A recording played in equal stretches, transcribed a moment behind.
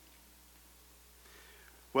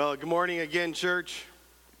Well, good morning again, church.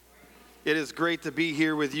 It is great to be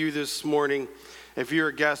here with you this morning. If you're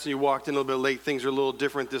a guest and you walked in a little bit late, things are a little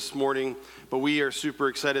different this morning, but we are super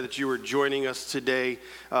excited that you are joining us today.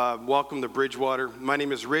 Welcome to Bridgewater. My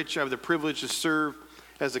name is Rich. I have the privilege to serve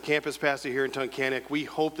as the campus pastor here in Tunkhannock. We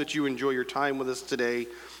hope that you enjoy your time with us today,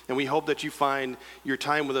 and we hope that you find your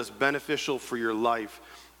time with us beneficial for your life,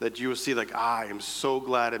 that you will see I am so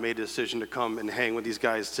glad I made a decision to come and hang with these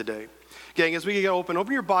guys today. Gang, as we get open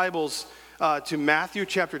your Bibles to Matthew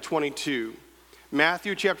chapter 22.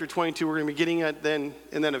 Matthew chapter 22, we're going to be getting at then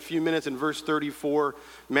a few minutes in verse 34.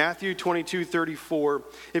 Matthew 22:34.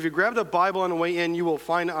 If you grab the Bible on the way in, you will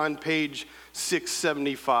find on page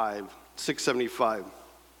 675. 675.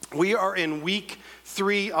 We are in week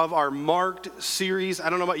 3 of our Marked series. I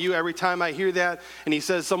don't know about you, every time I hear that and he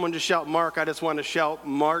says someone just shout Mark, I just want to shout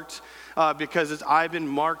Marked because I've been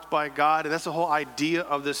marked by God. And that's the whole idea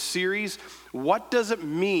of this series. What does it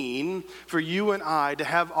mean for you and I to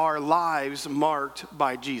have our lives marked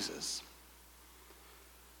by Jesus?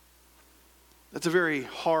 That's a very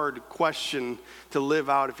hard question to live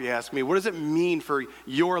out if you ask me. What does it mean for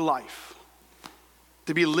your life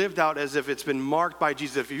to be lived out as if it's been marked by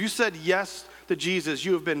Jesus? If you said yes to Jesus,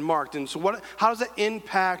 you have been marked. And so how does it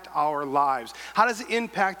impact our lives? How does it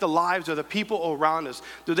impact the lives of the people around us?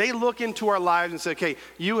 Do they look into our lives and say, okay,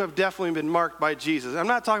 you have definitely been marked by Jesus? I'm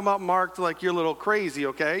not talking about marked like you're a little crazy,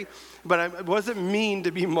 okay? But what does it mean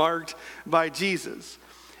to be marked by Jesus?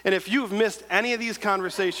 And if you've missed any of these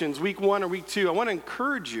conversations, week 1 or week 2, I want to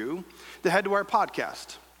encourage you to head to our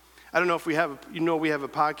podcast. I don't know if we have a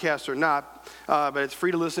podcast or not, but it's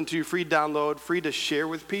free to listen to, free to download, free to share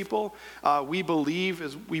with people. We believe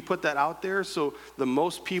as we put that out there so the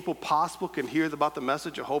most people possible can hear about the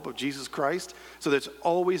message of hope of Jesus Christ. So that's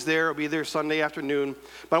always there. It'll be there Sunday afternoon.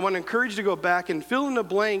 But I want to encourage you to go back and fill in the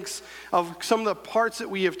blanks of some of the parts that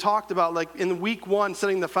we have talked about, like in week 1,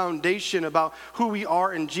 setting the foundation about who we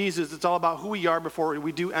are in Jesus. It's all about who we are before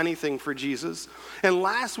we do anything for Jesus. And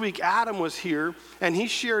last week, Adam was here, and he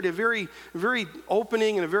shared a very, very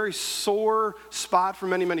opening and a very sore spot for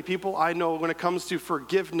many, many people. I know when it comes to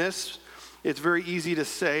forgiveness, it's very easy to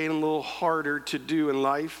say and a little harder to do in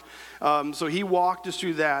life. So he walked us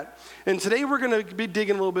through that. And today we're going to be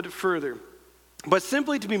digging a little bit further. But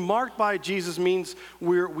simply to be marked by Jesus means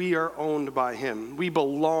we are owned by him. We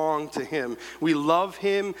belong to him. We love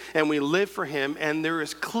him and we live for him. And there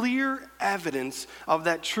is clear evidence of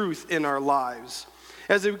that truth in our lives.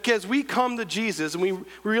 As we come to Jesus and we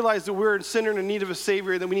realize that we're a sinner in need of a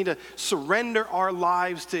Savior, that we need to surrender our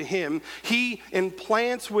lives to him, he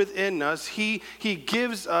implants within us, he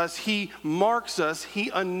gives us, he marks us, he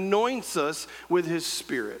anoints us with his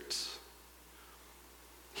Spirit.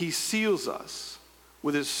 He seals us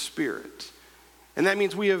with his Spirit. And that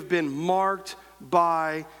means we have been marked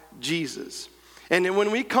by Jesus. And then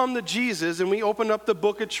when we come to Jesus and we open up the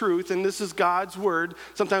book of truth, and this is God's word,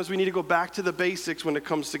 sometimes we need to go back to the basics when it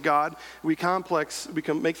comes to God. We can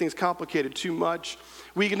make things complicated too much.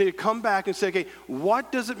 We need to come back and say, okay,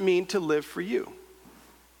 what does it mean to live for you?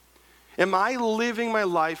 Am I living my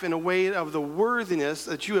life in a way of the worthiness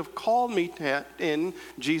that you have called me to in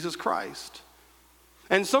Jesus Christ?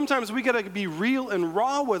 And sometimes we got to be real and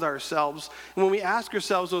raw with ourselves when we ask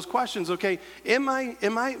ourselves those questions. Okay, am I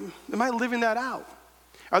living that out?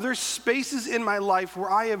 Are there spaces in my life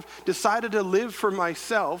where I have decided to live for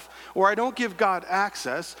myself, or I don't give God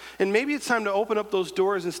access? And maybe it's time to open up those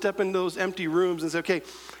doors and step into those empty rooms and say, okay,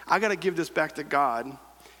 I got to give this back to God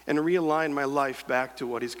and realign my life back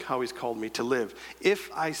to how he's called me to live. If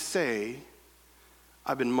I say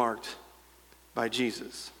I've been marked by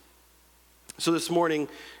Jesus. So this morning,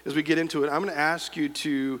 as we get into it, I'm going to ask you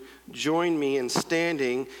to join me in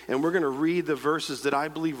standing, and we're going to read the verses that I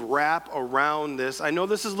believe wrap around this. I know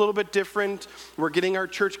this is a little bit different. We're getting our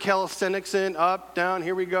church calisthenics in, up, down,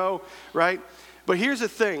 here we go, right? But here's the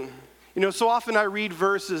thing. So often I read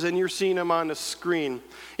verses, and you're seeing them on the screen.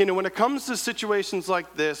 When it comes to situations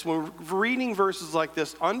like this, when we're reading verses like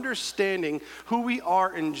this, understanding who we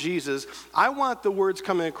are in Jesus, I want the words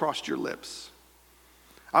coming across your lips.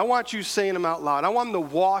 I want you saying them out loud. I want them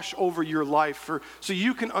to wash over your life so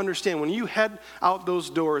you can understand when you head out those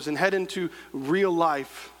doors and head into real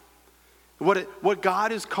life, what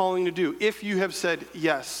God is calling you to do if you have said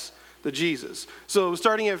yes to Jesus. So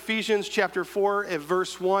starting at Ephesians chapter 4 at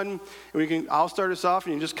verse 1, I'll start us off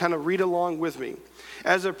and you just kind of read along with me.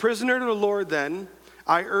 As a prisoner to the Lord then,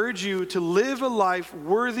 I urge you to live a life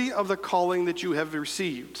worthy of the calling that you have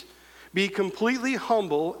received. Be completely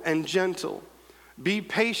humble and gentle. Be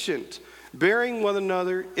patient, bearing one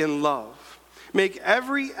another in love. Make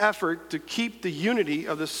every effort to keep the unity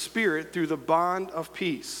of the Spirit through the bond of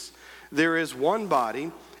peace. There is one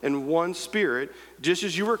body and one Spirit, just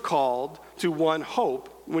as you were called to one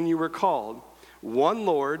hope when you were called. One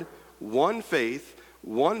Lord, one faith,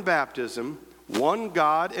 one baptism, one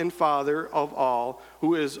God and Father of all,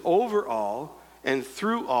 who is over all and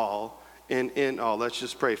through all and in all. Let's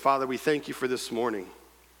just pray. Father, we thank you for this morning.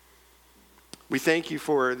 We thank you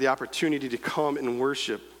for the opportunity to come and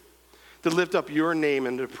worship, to lift up your name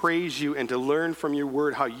and to praise you and to learn from your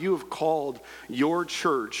word how you have called your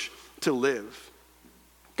church to live.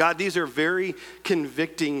 God, these are very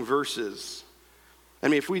convicting verses. I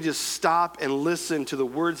mean, if we just stop and listen to the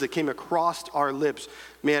words that came across our lips,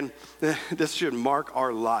 man, this should mark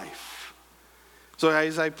our life. So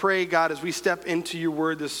as I pray, God, as we step into your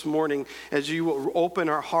word this morning, as you will open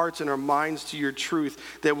our hearts and our minds to your truth,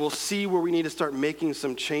 that we'll see where we need to start making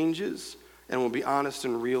some changes, and we'll be honest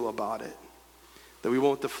and real about it. That we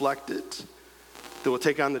won't deflect it. That we'll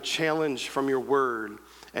take on the challenge from your word,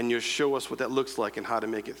 and you'll show us what that looks like and how to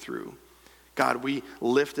make it through. God, we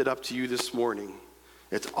lift it up to you this morning.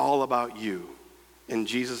 It's all about you. In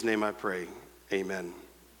Jesus' name I pray, amen.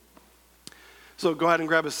 So go ahead and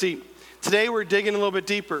grab a seat. Today we're digging a little bit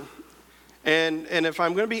deeper. And if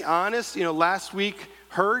I'm going to be honest, last week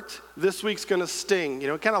hurt, this week's going to sting.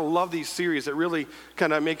 I kind of love these series that really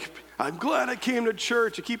kind of I'm glad I came to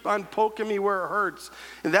church. You keep on poking me where it hurts.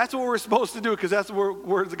 And that's what we're supposed to do, because that's what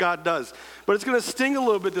words God does. But it's going to sting a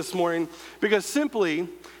little bit this morning, because simply,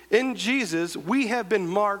 in Jesus, we have been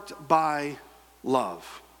marked by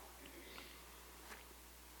love.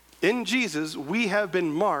 In Jesus, we have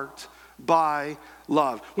been marked by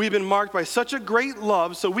love. We've been marked by such a great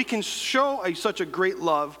love, so we can show such a great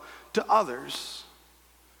love to others.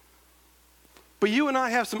 But you and I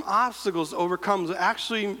have some obstacles to overcome,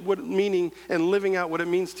 actually meaning and living out what it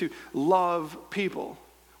means to love people.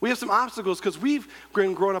 We have some obstacles because we've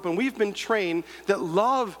grown up and we've been trained that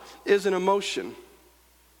love is an emotion.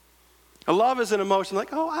 A love is an emotion like,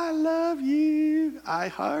 oh, I love you, I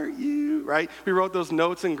heart you, right? We wrote those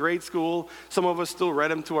notes in grade school. Some of us still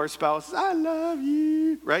read them to our spouses. I love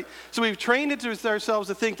you, right? So we've trained it to ourselves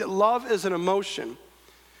to think that love is an emotion.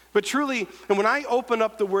 But truly, and when I open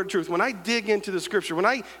up the word truth, when I dig into the scripture, when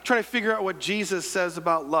I try to figure out what Jesus says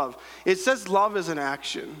about love, it says love is an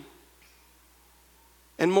action.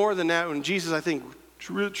 And more than that, when Jesus, I think,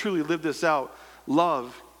 truly lived this out,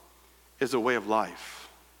 love is a way of life.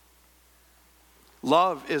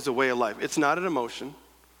 Love is a way of life. It's not an emotion.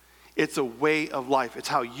 It's a way of life. It's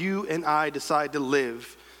how you and I decide to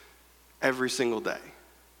live every single day.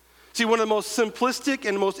 See, one of the most simplistic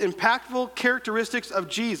and most impactful characteristics of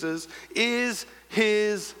Jesus is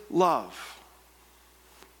his love.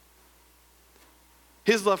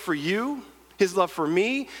 His love for you, his love for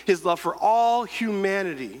me, his love for all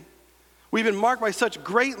humanity. We've been marked by such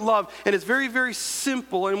great love, and it's very, very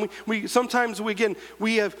simple. And we sometimes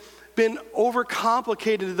have been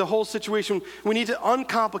overcomplicated the whole situation. We need to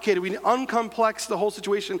uncomplicate it. We need to uncomplex the whole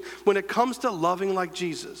situation when it comes to loving like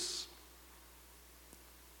Jesus.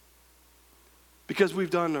 Because we've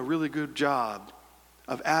done a really good job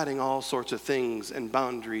of adding all sorts of things and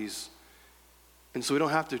boundaries. And so we don't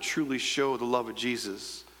have to truly show the love of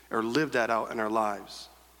Jesus or live that out in our lives.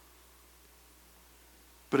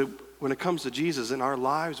 But when it comes to Jesus and our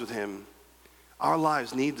lives with him, our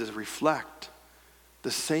lives need to reflect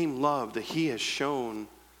the same love that he has shown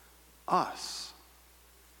us.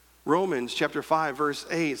 Romans chapter 5 verse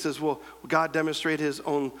 8 says, well, God demonstrated his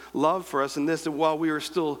own love for us in this, that while we were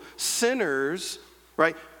still sinners,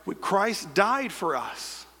 right, Christ died for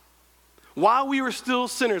us. While we were still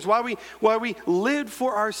sinners, while we lived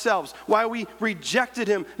for ourselves, while we rejected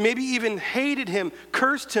him, maybe even hated him,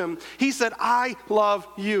 cursed him, he said, I love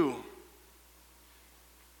you.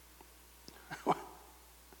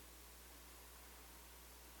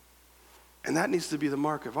 And that needs to be the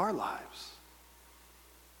mark of our lives.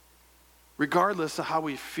 Regardless of how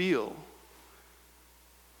we feel,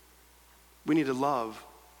 we need to love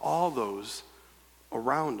all those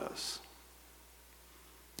around us.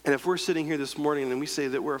 And if we're sitting here this morning and we say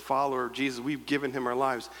that we're a follower of Jesus, we've given him our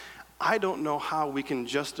lives, I don't know how we can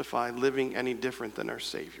justify living any different than our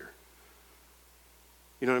Savior.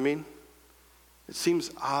 You know what I mean? It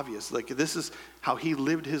seems obvious. Like, this is how he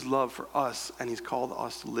lived his love for us, and he's called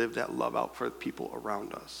us to live that love out for the people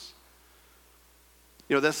around us.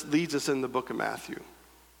 This leads us in the book of Matthew.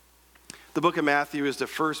 The book of Matthew is the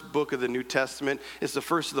first book of the New Testament. It's the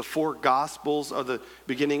first of the four gospels of the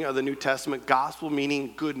beginning of the New Testament. Gospel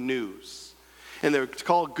meaning good news. And they're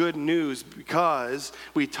called good news because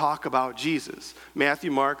we talk about Jesus. Matthew,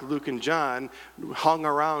 Mark, Luke, and John hung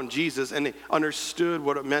around Jesus, and they understood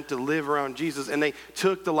what it meant to live around Jesus. And they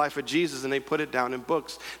took the life of Jesus and they put it down in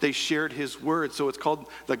books. They shared his word. So it's called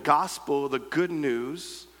the gospel, the good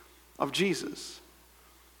news of Jesus.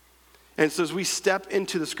 And so as we step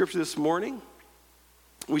into the scripture this morning,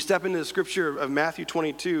 we step into the scripture of Matthew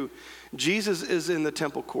 22, Jesus is in the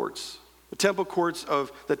temple courts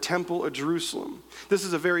of the Temple of Jerusalem. This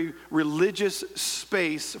is a very religious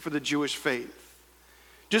space for the Jewish faith.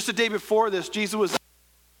 Just the day before this, Jesus was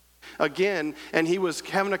again, and he was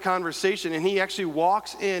having a conversation, and he actually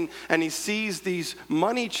walks in and he sees these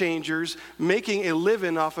money changers making a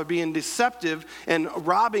living off of being deceptive and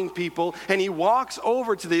robbing people, and he walks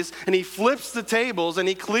over to this and he flips the tables and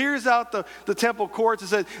he clears out the temple courts and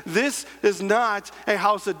says, this is not a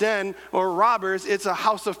house of den or robbers, it's a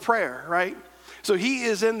house of prayer, right? So he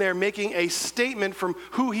is in there making a statement from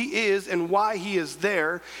who he is and why he is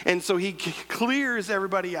there, and so he clears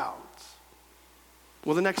everybody out.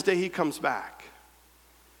 Well, the next day he comes back.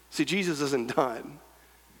 See, Jesus isn't done.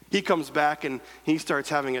 He comes back and he starts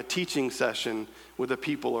having a teaching session with the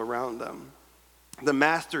people around them. The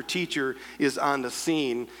master teacher is on the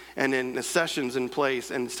scene, and then the session's in place,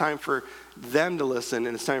 and it's time for them to listen,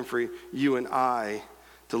 and it's time for you and I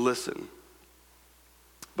to listen.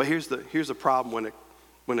 But here's the problem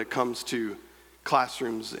when it comes to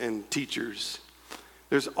classrooms and teachers.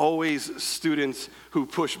 There's always students who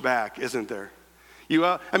push back, isn't there?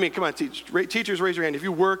 Come on, teachers, raise your hand. If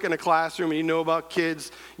you work in a classroom and you know about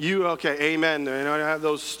kids, amen. And I have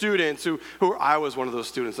those students who I was one of those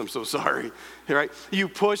students, I'm so sorry, right? You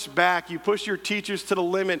push back, you push your teachers to the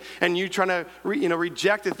limit, and you trying to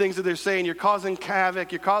reject the things that they're saying. You're causing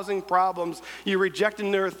havoc, you're causing problems, you're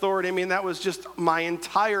rejecting their authority. I mean, that was just my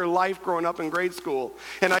entire life growing up in grade school.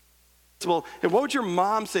 And well, and what would your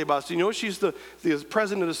mom say about us? She's the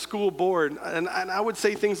president of the school board, and I would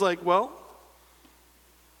say things like, well,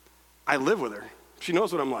 I live with her. She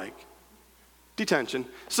knows what I'm like. Detention.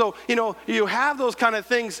 So, you have those kind of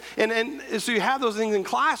things, and so you have those things in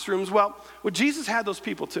classrooms. Well, Jesus had those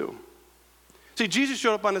people too. See, Jesus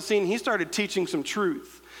showed up on the scene. He started teaching some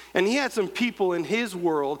truth. And he had some people in his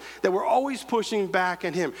world that were always pushing back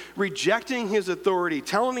at him, rejecting his authority,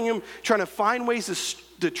 telling him, trying to find ways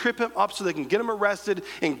to trip him up so they can get him arrested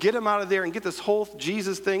and get him out of there and get this whole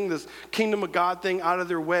Jesus thing, this kingdom of God thing out of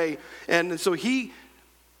their way. And so he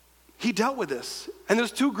dealt with this. And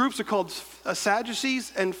those two groups are called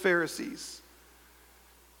Sadducees and Pharisees.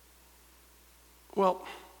 Well,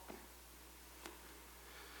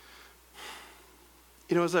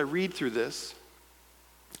 as I read through this,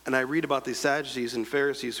 and I read about these Sadducees and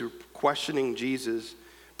Pharisees who are questioning Jesus,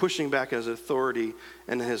 pushing back his authority,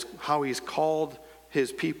 and how he's called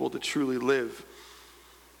his people to truly live,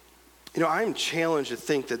 I'm challenged to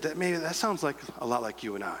think that maybe that sounds like a lot like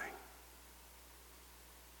you and I.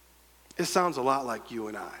 It sounds a lot like you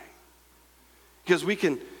and I. Because we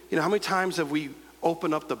can, how many times have we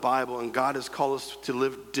opened up the Bible and God has called us to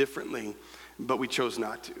live differently, but we chose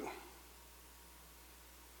not to?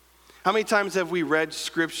 How many times have we read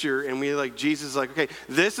scripture and Jesus is like, okay,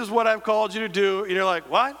 this is what I've called you to do, and you're like,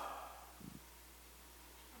 what?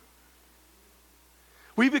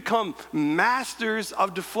 We become masters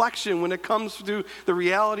of deflection when it comes to the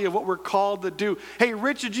reality of what we're called to do. Hey,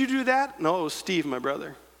 Rich, did you do that? No, it was Steve, my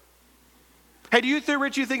brother. Hey, do you think,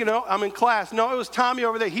 Rich, you thinking, no, I'm in class. No, it was Tommy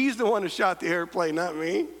over there. He's the one who shot the airplane, not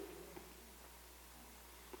me.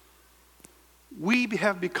 We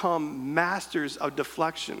have become masters of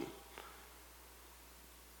deflection.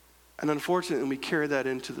 And unfortunately, we carry that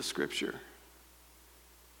into the scripture.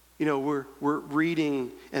 We're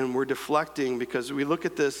reading and we're deflecting because we look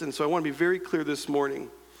at this. And so I want to be very clear this morning.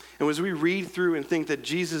 And as we read through and think that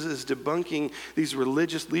Jesus is debunking these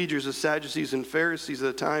religious leaders of Sadducees and Pharisees at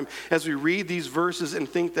the time, as we read these verses and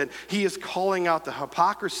think that he is calling out the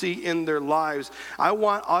hypocrisy in their lives, I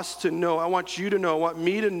want us to know, I want you to know, I want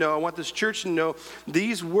me to know, I want this church to know,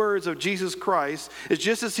 these words of Jesus Christ is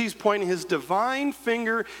just as he's pointing his divine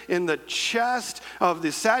finger in the chest of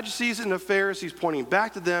the Sadducees and the Pharisees, pointing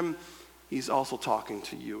back to them, he's also talking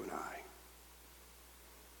to you and I.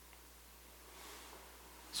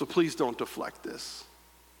 So please don't deflect this.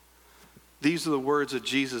 These are the words of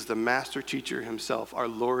Jesus, the master teacher himself, our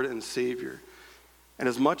Lord and Savior. And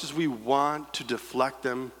as much as we want to deflect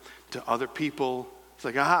them to other people, it's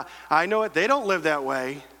like, I know it, they don't live that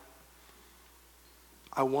way.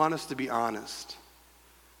 I want us to be honest.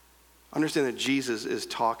 Understand that Jesus is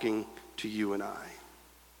talking to you and I.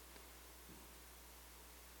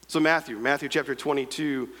 So Matthew chapter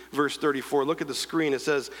 22, verse 34. Look at the screen. It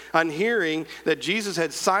says, on hearing that Jesus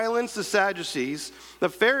had silenced the Sadducees, the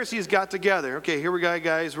Pharisees got together. Okay, here we go,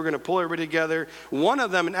 guys. We're going to pull everybody together. One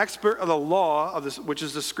of them, an expert of the law, of this, which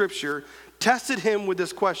is the scripture, tested him with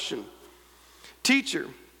this question. Teacher,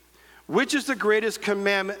 which is the greatest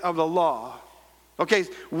commandment of the law? Okay,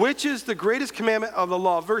 which is the greatest commandment of the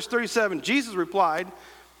law? Verse 37, Jesus replied,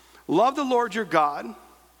 love the Lord your God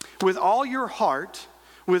with all your heart,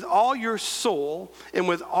 with all your soul, and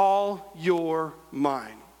with all your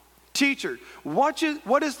mind. Teacher, what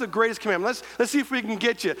is the greatest commandment? Let's see if we can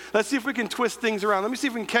get you. Let's see if we can twist things around. Let me see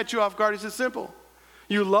if we can catch you off guard. It's simple.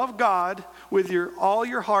 You love God with all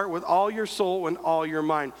your heart, with all your soul, and all your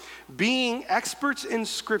mind. Being experts in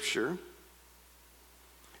Scripture,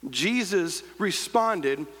 Jesus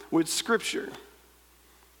responded with Scripture.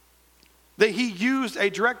 That he used a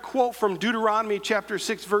direct quote from Deuteronomy chapter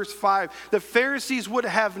 6, verse 5. The Pharisees would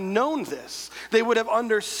have known this. They would have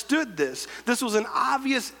understood this. This was an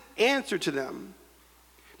obvious answer to them.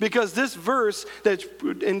 Because this verse that's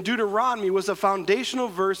in Deuteronomy was a foundational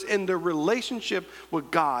verse in their relationship with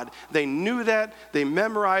God. They knew that. They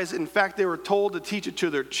memorized it. In fact, they were told to teach it to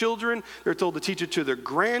their children. They were told to teach it to their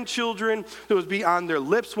grandchildren. It would be on their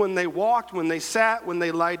lips when they walked, when they sat, when they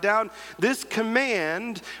lied down. This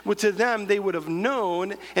command, to them, they would have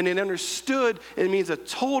known and they understood. It means a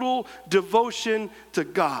total devotion to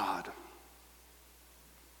God.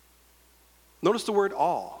 Notice the word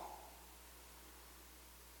all.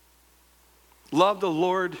 Love the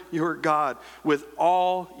Lord your God with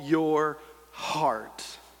all your heart,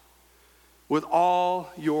 with all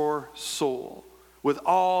your soul, with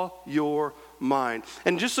all your mind.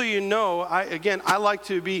 And just so you know, I like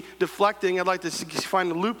to be deflecting. I'd like to find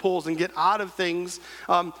the loopholes and get out of things.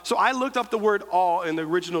 So I looked up the word all in the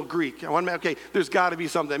original Greek. I want to, okay, there's got to be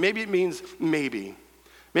something. Maybe it means maybe.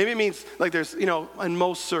 Maybe it means like there's, in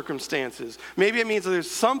most circumstances. Maybe it means that there's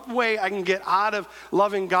some way I can get out of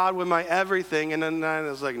loving God with my everything. And then I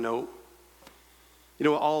was like, no. You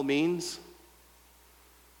know what all means?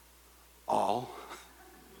 All.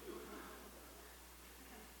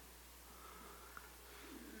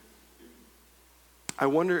 I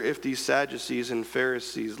wonder if these Sadducees and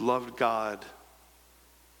Pharisees loved God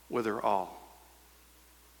with their all.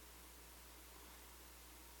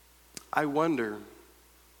 I wonder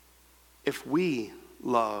if we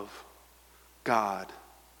love God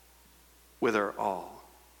with our all,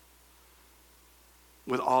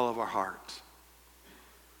 with all of our heart,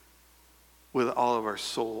 with all of our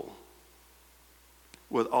soul,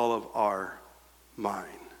 with all of our mind.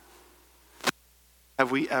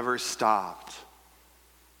 Have we ever stopped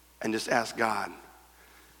and just asked God,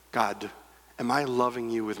 am I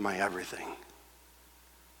loving you with my everything?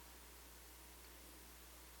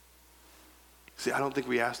 See, I don't think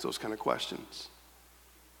we ask those kind of questions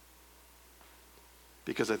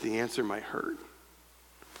because the answer might hurt.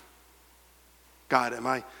 God, am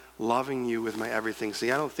I loving you with my everything? See,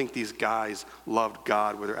 I don't think these guys loved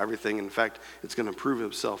God with their everything. In fact, it's going to prove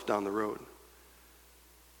itself down the road.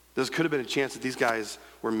 There could have been a chance that these guys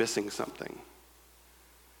were missing something.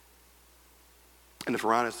 And if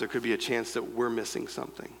we're honest, there could be a chance that we're missing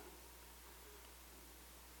something.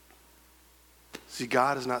 See,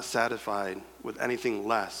 God is not satisfied with anything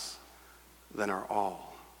less than our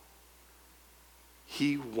all.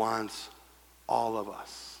 He wants all of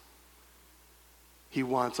us. He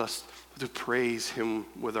wants us to praise him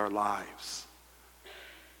with our lives.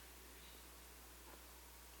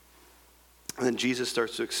 And then Jesus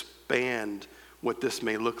starts to expand what this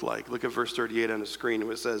may look like. Look at verse 38 on the screen.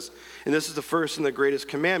 It says, and this is the first and the greatest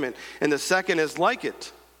commandment, and the second is like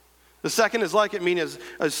it. The second is like it, meaning is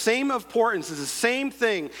the same importance, it's the same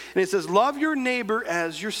thing. And it says, love your neighbor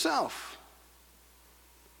as yourself.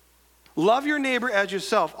 Love your neighbor as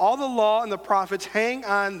yourself. All the law and the prophets hang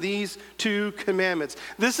on these two commandments.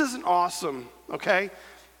 This isn't awesome, okay?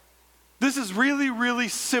 This is really, really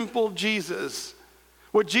simple Jesus.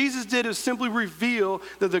 What Jesus did is simply reveal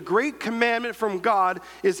that the great commandment from God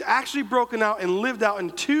is actually broken out and lived out in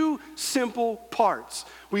two simple parts.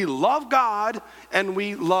 We love God and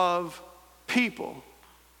we love people.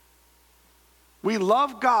 We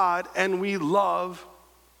love God and we love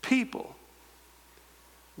people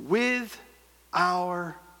with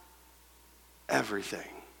our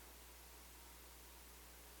everything.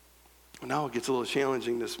 Now it gets a little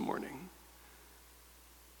challenging this morning.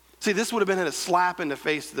 See, this would have been a slap in the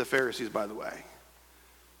face to the Pharisees, by the way.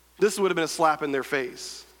 This would have been a slap in their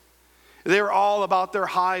face. They're all about their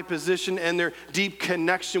high position and their deep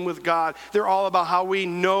connection with God. They're all about how we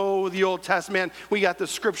know the Old Testament. We got the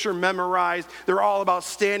scripture memorized. They're all about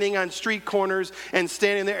standing on street corners and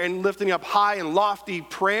standing there and lifting up high and lofty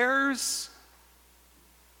prayers.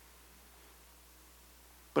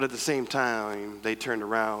 But at the same time, they turned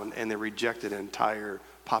around and they rejected an entire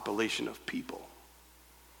population of people.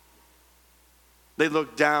 They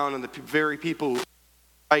looked down on the very people who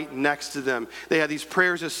right next to them. They had these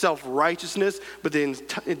prayers of self-righteousness, but they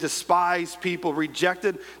despised people,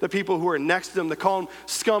 rejected the people who were next to them. They called them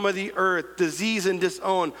scum of the earth, disease and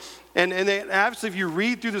disown. And they, obviously, if you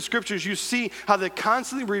read through the scriptures, you see how they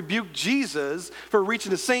constantly rebuked Jesus for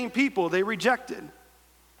reaching the same people they rejected.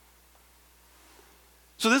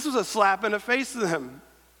 So this was a slap in the face to them.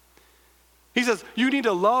 He says, you need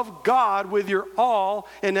to love God with your all,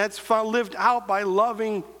 and that's lived out by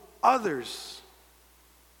loving others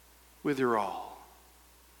with your all.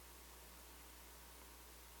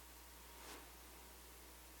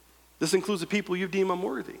 This includes the people you deem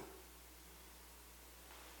unworthy.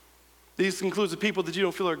 These includes the people that you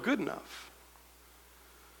don't feel are good enough.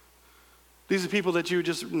 These are people that you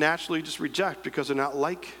just naturally just reject because they're not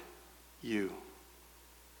like you.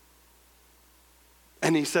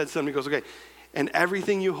 And he said something, he goes, okay, and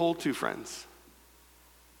everything you hold to, friends,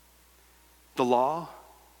 the law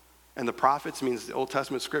and the prophets, means the Old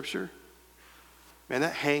Testament scripture, man,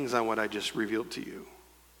 that hangs on what I just revealed to you.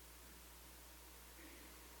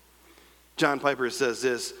 John Piper says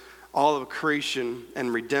this, all of creation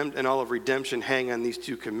and all of redemption hang on these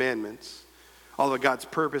two commandments. All of God's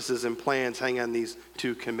purposes and plans hang on these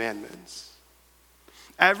two commandments.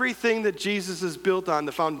 Everything that Jesus is built on,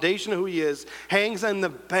 the foundation of who he is, hangs on the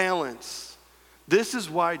balance. This is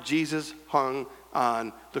why Jesus hung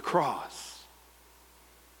on the cross.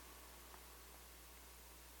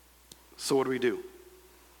 So what do we do?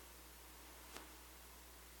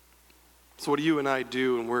 So what do you and I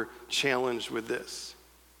do when we're challenged with this?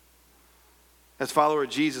 As followers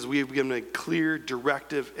of Jesus, we have been given a clear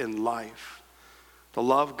directive in life to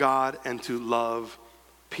love God and to love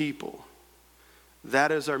people.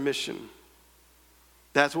 That is our mission.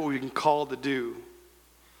 That's what we've been called to do.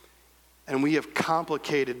 And we have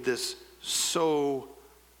complicated this so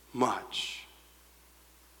much.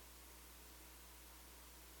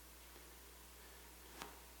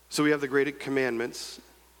 So we have the Great Commandments,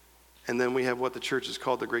 and then we have what the church has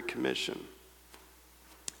called the Great Commission.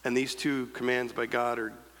 And these two commands by God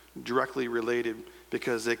are directly related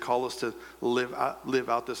because they call us to live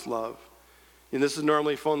out this love. And this is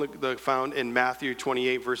normally found in Matthew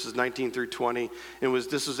 28, verses 19 through 20.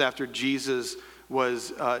 This was after Jesus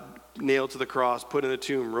was nailed to the cross, put in the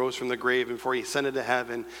tomb, rose from the grave, and before he ascended to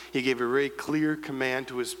heaven, he gave a very clear command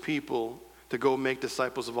to his people to go make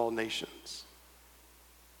disciples of all nations.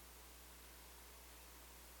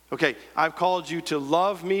 Okay, I've called you to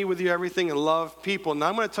love me with your everything and love people. Now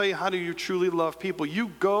I'm going to tell you how do you truly love people.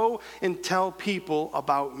 You go and tell people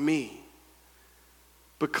about me.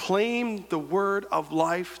 Proclaim the word of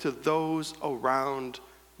life to those around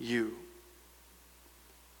you.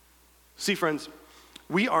 See, friends,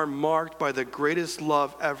 we are marked by the greatest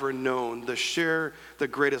love ever known, to share the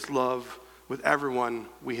greatest love with everyone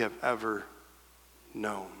we have ever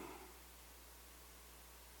known.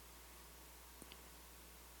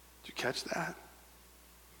 Did you catch that?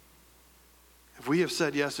 If we have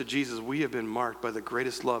said yes to Jesus, we have been marked by the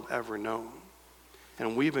greatest love ever known.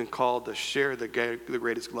 And we've been called to share the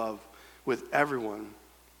greatest love with everyone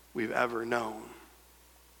we've ever known.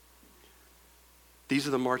 These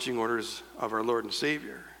are the marching orders of our Lord and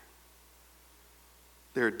Savior.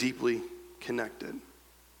 They're deeply connected.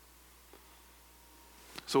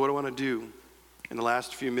 So what I want to do in the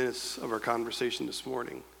last few minutes of our conversation this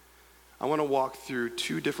morning, I want to walk through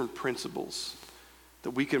two different principles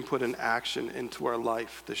that we can put in action into our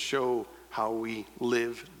life to show how we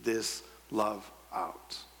live this love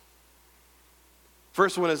out.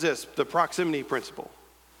 First one is this, the proximity principle.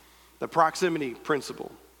 The proximity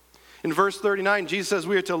principle. In verse 39, Jesus says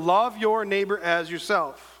we are to love your neighbor as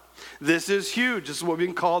yourself. This is huge. This is what we've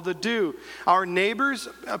been called to do. Our neighbors,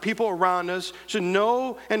 people around us, should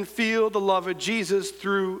know and feel the love of Jesus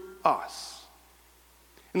through us.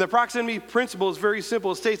 And the proximity principle is very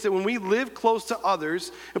simple. It states that when we live close to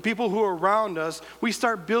others and people who are around us, we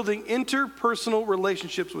start building interpersonal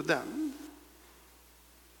relationships with them.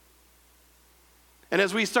 And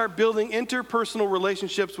as we start building interpersonal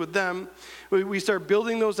relationships with them, we start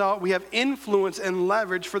building those out, we have influence and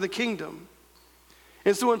leverage for the kingdom.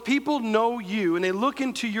 And so when people know you and they look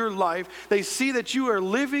into your life, they see that you are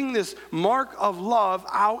living this mark of love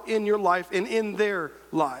out in your life and in their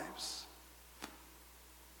lives.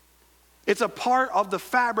 It's a part of the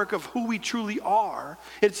fabric of who we truly are.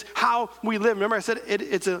 It's how we live. Remember I said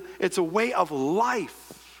it's a way of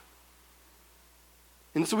life.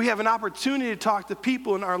 And so we have an opportunity to talk to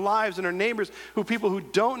people in our lives and our neighbors, people who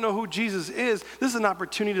don't know who Jesus is. This is an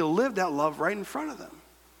opportunity to live that love right in front of them.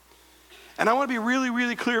 And I want to be really,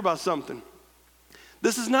 really clear about something.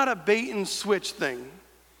 This is not a bait and switch thing,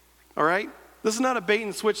 all right? This is not a bait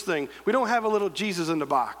and switch thing. We don't have a little Jesus in the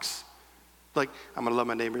box. Like, I'm going to love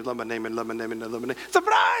my neighbor, love my neighbor, love my neighbor, love my neighbor.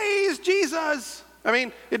 Surprise, Jesus! I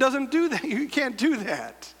mean, it doesn't do that. You can't do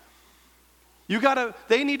that.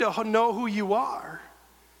 They need to know who you are.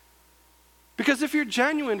 Because if you're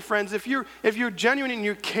genuine, friends, if you're genuine and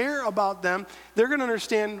you care about them, they're going to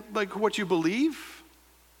understand like what you believe.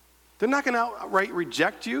 They're not going to outright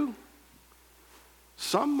reject you.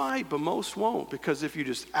 Some might, but most won't, because if you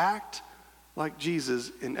just act like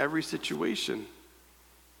Jesus in every situation,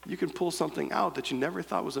 you can pull something out that you never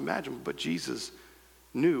thought was imaginable, but Jesus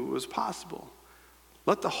knew was possible.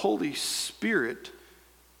 Let the Holy Spirit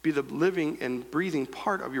be the living and breathing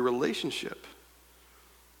part of your relationship.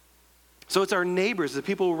 So it's our neighbors, the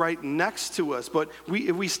people right next to us. But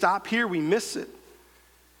if we stop here, we miss it.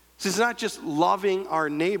 So it's not just loving our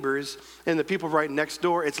neighbors and the people right next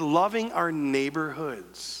door. It's loving our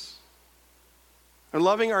neighborhoods. And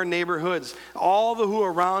loving our neighborhoods. All the who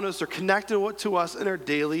are around us are connected to us in our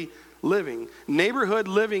daily living. Neighborhood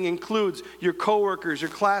living includes your coworkers,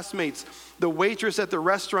 your classmates, the waitress at the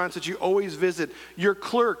restaurants that you always visit, your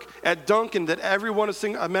clerk at Dunkin'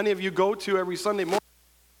 that many of you go to every Sunday morning.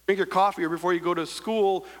 Drink your coffee, or before you go to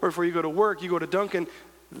school, or before you go to work, you go to Dunkin'.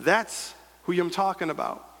 That's who I'm talking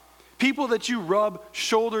about. People that you rub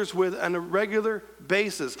shoulders with on a regular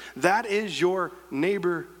basis. That is your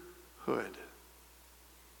neighborhood.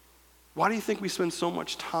 Why do you think we spend so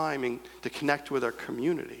much time to connect with our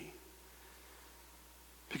community?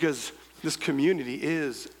 Because this community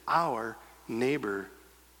is our neighborhood.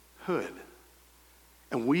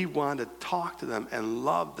 And we want to talk to them and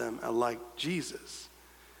love them like Jesus.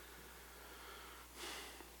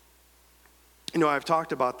 You know, I've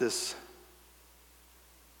talked about this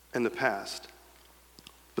in the past,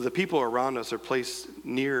 but the people around us are placed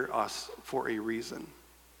near us for a reason.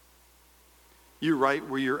 You're right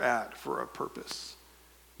where you're at for a purpose.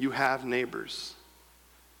 You have neighbors.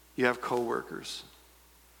 You have coworkers.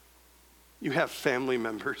 You have family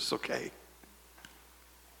members, okay?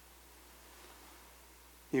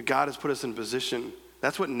 God has put us in position.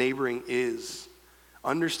 That's what neighboring is.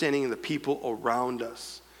 Understanding the people around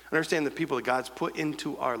us. Understand the people that God's put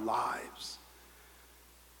into our lives.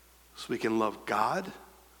 So we can love God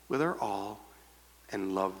with our all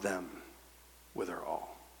and love them with our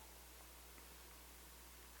all.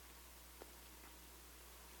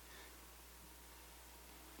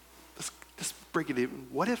 Let's break it even.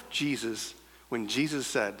 What if Jesus, when Jesus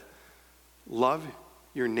said, love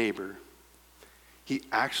your neighbor, he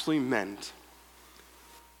actually meant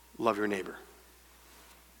love your neighbor?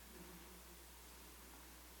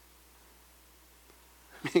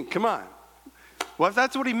 I mean, come on. What if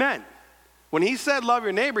that's what he meant? When he said love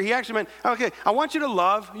your neighbor, he actually meant, okay, I want you to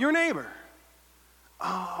love your neighbor.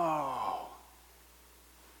 Oh.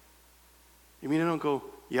 You mean I don't go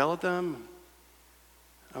yell at them?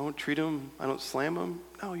 I don't treat them, I don't slam them?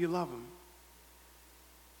 No, you love them.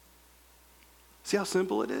 See how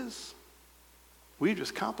simple it is? We've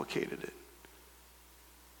just complicated it.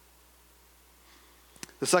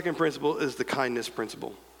 The second principle is the kindness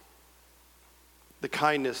principle. The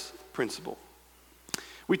kindness principle.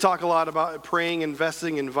 We talk a lot about praying,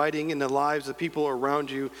 investing, inviting in the lives of people around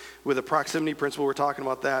you with a proximity principle. We're talking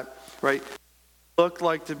about that, right? Look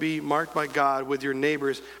like to be marked by God with your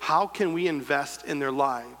neighbors. How can we invest in their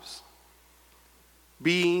lives?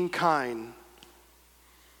 Being kind.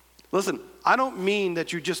 Listen, I don't mean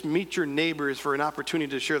that you just meet your neighbors for an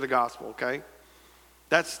opportunity to share the gospel, okay?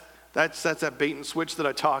 That's that bait and switch that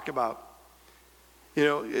I talk about. You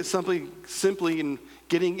know, it's simply in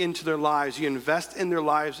getting into their lives. You invest in their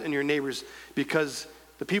lives and your neighbors because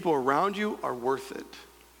the people around you are worth it.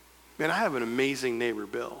 Man, I have an amazing neighbor,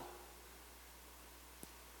 Bill.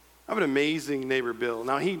 I have an amazing neighbor, Bill.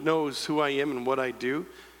 Now, he knows who I am and what I do,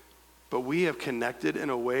 but we have connected in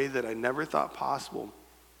a way that I never thought possible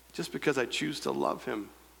just because I choose to love him.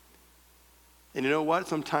 And you know what?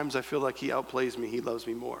 Sometimes I feel like he outplays me. He loves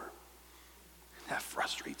me more. That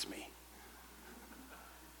frustrates me.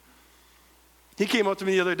 He came up to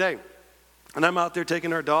me the other day, and I'm out there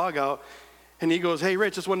taking our dog out, and he goes, hey,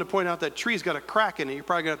 Rich, just wanted to point out that tree's got a crack in it. You're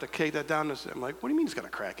probably going to have to take that down. I'm like, what do you mean it's got a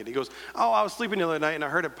crack in it? He goes, oh, I was sleeping the other night, and I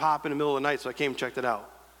heard it pop in the middle of the night, so I came and checked it out.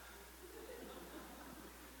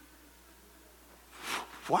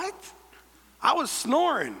 What? I was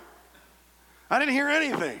snoring. I didn't hear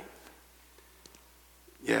anything.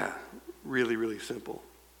 Yeah, really, really simple.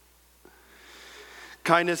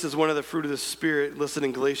 Kindness is one of the fruit of the Spirit listed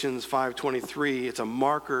in Galatians 5:23. It's a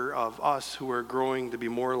marker of us who are growing to be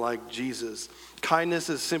more like Jesus. Kindness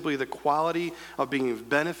is simply the quality of being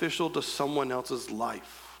beneficial to someone else's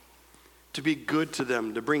life, to be good to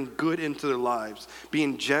them, to bring good into their lives,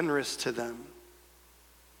 being generous to them.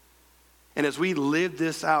 And as we live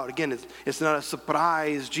this out, again, it's not a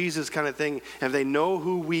surprise Jesus kind of thing. And they know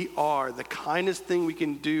who we are. The kindest thing we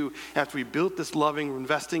can do after we built this loving,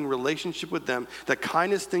 investing relationship with them, the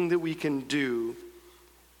kindest thing that we can do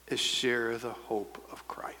is share the hope of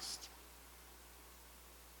Christ.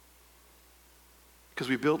 Because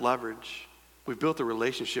we built leverage. We've built a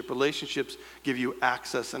relationship. Relationships give you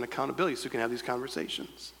access and accountability so you can have these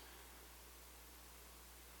conversations.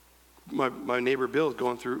 My neighbor Bill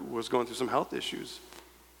was going through some health issues.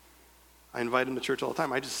 I invite him to church all the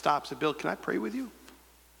time. I just stop and say, Bill, can I pray with you?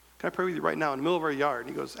 Can I pray with you right now in the middle of our yard?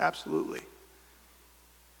 And he goes, absolutely.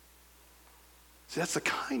 See, that's the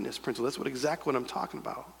kindness principle. That's exactly what I'm talking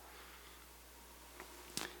about.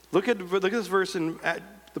 Look at this verse in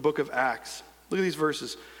the book of Acts. Look at these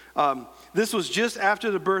verses. This was just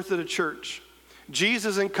after the birth of the church.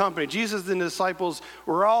 Jesus and company, Jesus and the disciples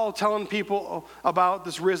were all telling people about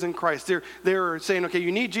this risen Christ. They were saying, okay,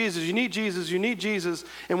 you need Jesus, you need Jesus, you need Jesus.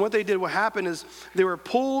 And what happened is they were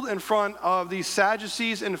pulled in front of these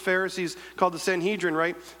Sadducees and Pharisees called the Sanhedrin,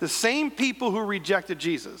 right? The same people who rejected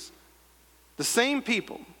Jesus. The same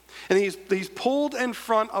people. And he's pulled in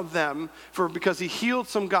front of them because he healed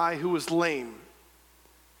some guy who was lame.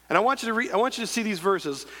 And I want you to see these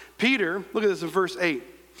verses. Peter, look at this in verse 8.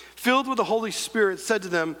 Filled with the Holy Spirit, said to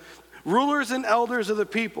them, rulers and elders of the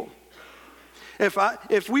people,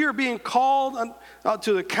 if we are being called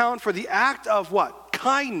to account for the act of what?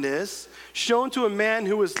 Kindness shown to a man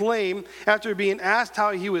who was lame after being asked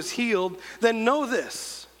how he was healed, then know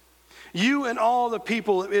this, you and all the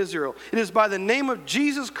people of Israel, it is by the name of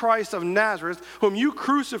Jesus Christ of Nazareth, whom you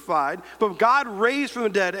crucified, but God raised from the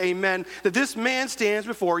dead, amen, that this man stands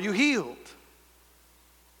before you healed.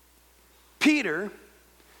 Peter,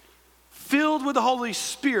 filled with the Holy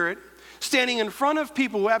Spirit, standing in front of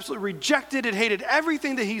people who absolutely rejected and hated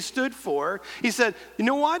everything that he stood for, he said, you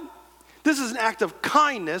know what? This is an act of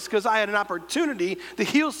kindness because I had an opportunity to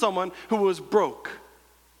heal someone who was broke.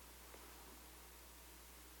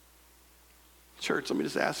 Church, let me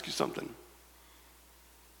just ask you something.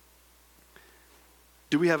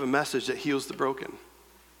 Do we have a message that heals the broken?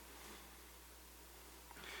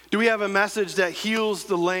 Do we have a message that heals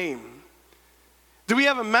the lame? Do we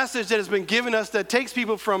have a message that has been given us that takes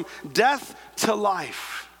people from death to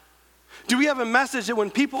life? Do we have a message that when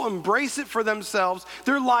people embrace it for themselves,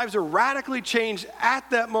 their lives are radically changed at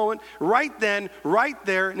that moment, right then, right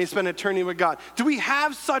there, and they spend eternity with God? Do we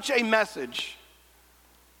have such a message?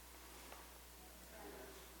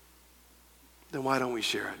 Then why don't we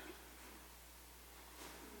share it?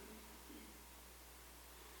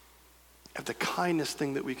 If the kindest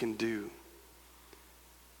thing that we can do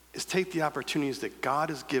is take the opportunities that God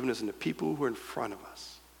has given us and the people who are in front of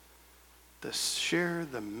us to share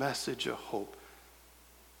the message of hope,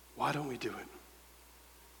 why don't we do it?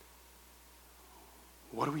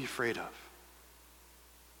 What are we afraid of?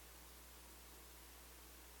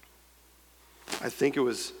 I think it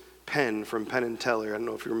was Penn from Penn and Teller. I don't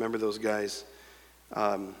know if you remember those guys,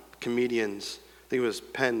 comedians. I think it was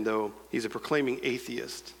Penn, though. He's a proclaiming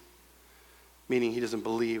atheist, meaning he doesn't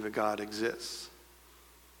believe that God exists.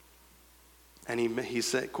 And he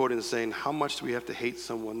said, quoted as saying, how much do we have to hate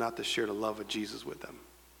someone not to share the love of Jesus with them?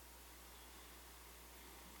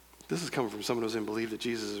 This is coming from someone who doesn't believe that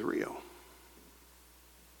Jesus is real.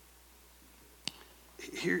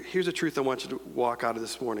 Here's a truth I want you to walk out of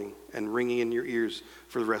this morning and ringing in your ears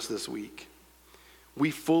for the rest of this week.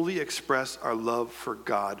 We fully express our love for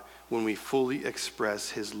God when we fully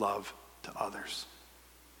express his love to others.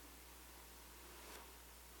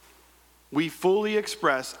 We fully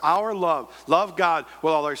express our love God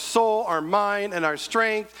with all our soul, our mind, and our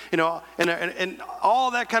strength, and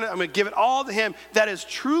all that kind of, I'm going to give it all to him. That is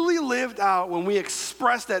truly lived out when we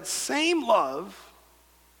express that same love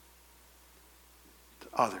to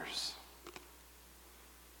others.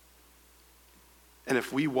 And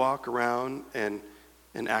if we walk around and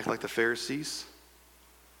act like the Pharisees,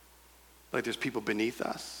 like there's people beneath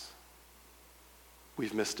us,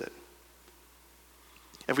 we've missed it.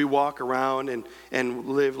 If we walk around and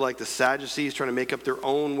live like the Sadducees, trying to make up their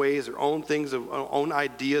own ways, their own things, their own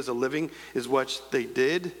ideas of living is what they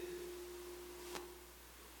did,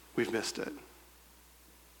 we've missed it.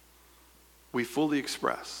 We fully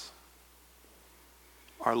express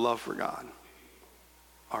our love for God,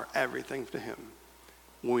 our everything to him,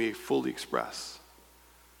 when we fully express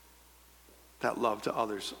that love to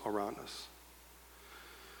others around us.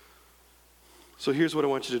 So here's what I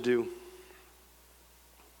want you to do.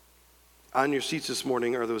 On your seats this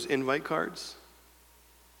morning are those invite cards.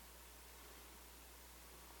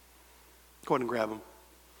 Go ahead and grab them.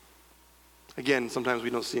 Again, sometimes we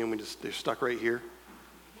don't see them, they're stuck right here.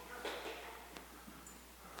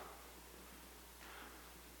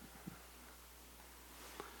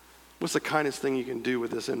 What's the kindest thing you can do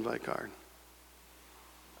with this invite card?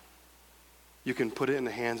 You can put it in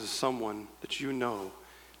the hands of someone that you know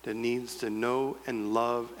that needs to know and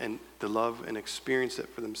love and to love and experience it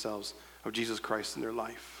for themselves of Jesus Christ in their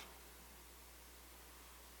life.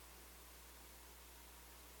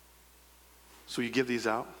 So you give these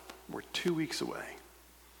out. We're 2 weeks away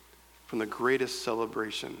from the greatest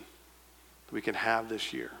celebration that we can have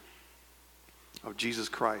this year of Jesus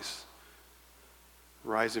Christ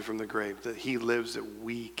rising from the grave, that he lives, that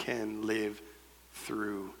we can live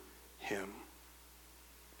through him.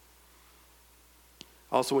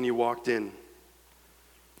 Also, when you walked in,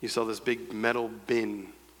 you saw this big metal bin,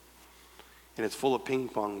 and it's full of ping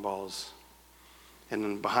pong balls. And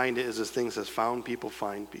then behind it is this thing that says, "Found people,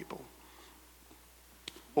 find people."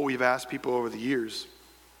 What we've asked people over the years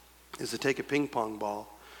is to take a ping pong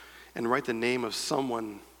ball and write the name of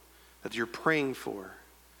someone that you're praying for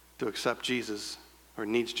to accept Jesus or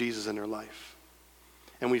needs Jesus in their life.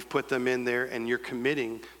 And we've put them in there, and you're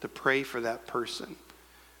committing to pray for that person.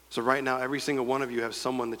 So right now, every single one of you have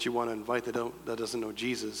someone that you want to invite that doesn't know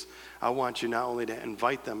Jesus. I want you not only to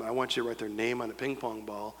invite them, I want you to write their name on a ping pong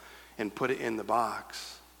ball and put it in the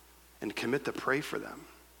box and commit to pray for them.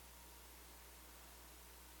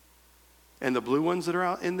 And the blue ones that are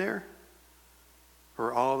out in there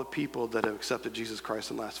are all the people that have accepted Jesus Christ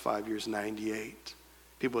in the last 5 years, 98.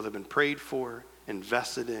 People that have been prayed for,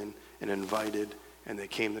 invested in, and invited, and they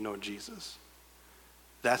came to know Jesus.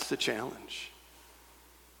 That's the challenge.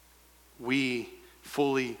 We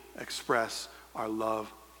fully express our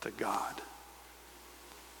love to God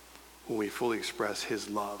when we fully express his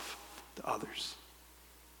love to others.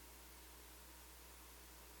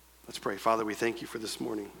 Let's pray. Father, we thank you for this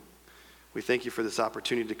morning. We thank you for this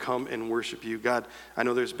opportunity to come and worship you. God, I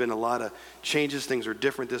know there's been a lot of changes. Things are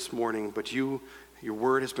different this morning, but your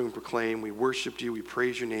word has been proclaimed. We worshiped you. We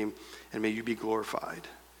praise your name, and may you be glorified.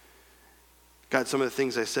 God, some of the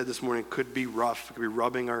things I said this morning could be rough. It could be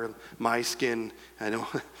rubbing my skin. I know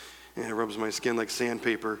it rubs my skin like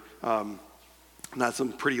sandpaper, not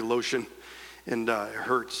some pretty lotion, and it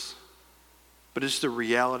hurts. But it's the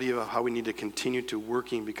reality of how we need to continue to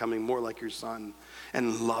working, becoming more like your son,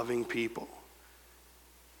 and loving people.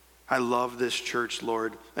 I love this church,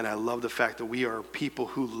 Lord, and I love the fact that we are people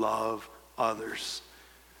who love others.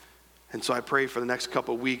 And so I pray for the next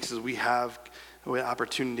couple of weeks as we have an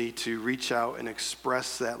opportunity to reach out and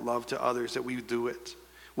express that love to others, that we do it.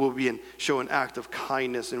 We'll show an act of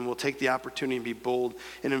kindness, and we'll take the opportunity to be bold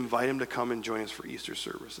and invite them to come and join us for Easter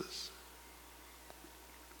services.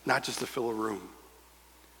 Not just to fill a room,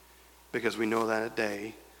 because we know that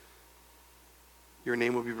day your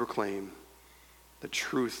name will be proclaimed. The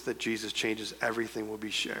truth that Jesus changes everything will be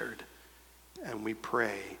shared. And we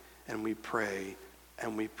pray, and we pray,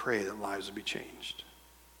 and we pray that lives will be changed.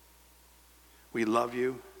 We love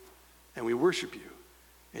you, and we worship you.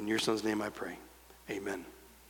 In your son's name I pray. Amen.